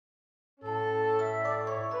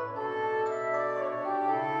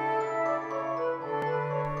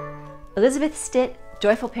Elizabeth Stitt,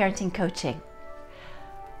 Joyful Parenting Coaching.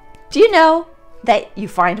 Do you know that you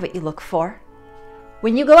find what you look for?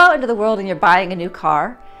 When you go out into the world and you're buying a new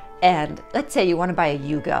car, and let's say you want to buy a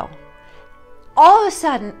Yugo, all of a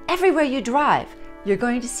sudden, everywhere you drive, you're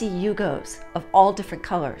going to see Yugos of all different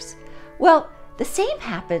colors. Well, the same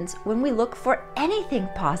happens when we look for anything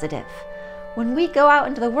positive. When we go out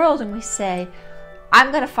into the world and we say,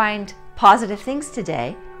 I'm going to find positive things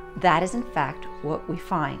today, that is in fact what we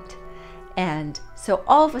find. And so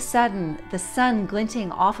all of a sudden, the sun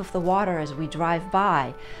glinting off of the water as we drive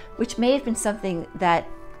by, which may have been something that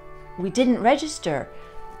we didn't register,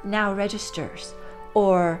 now registers.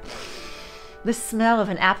 Or the smell of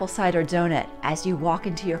an apple cider donut as you walk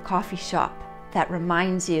into your coffee shop that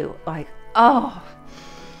reminds you, like, oh,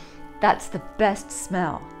 that's the best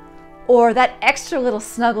smell. Or that extra little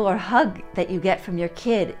snuggle or hug that you get from your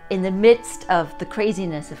kid in the midst of the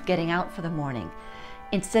craziness of getting out for the morning.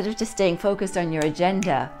 Instead of just staying focused on your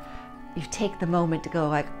agenda, you take the moment to go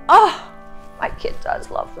like, oh, my kid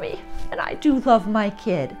does love me, and I do love my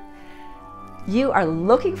kid. You are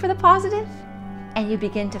looking for the positive, and you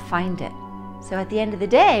begin to find it. So at the end of the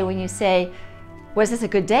day, when you say, was this a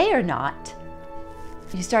good day or not?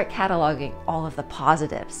 You start cataloging all of the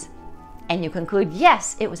positives, and you conclude,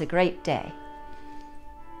 yes, it was a great day.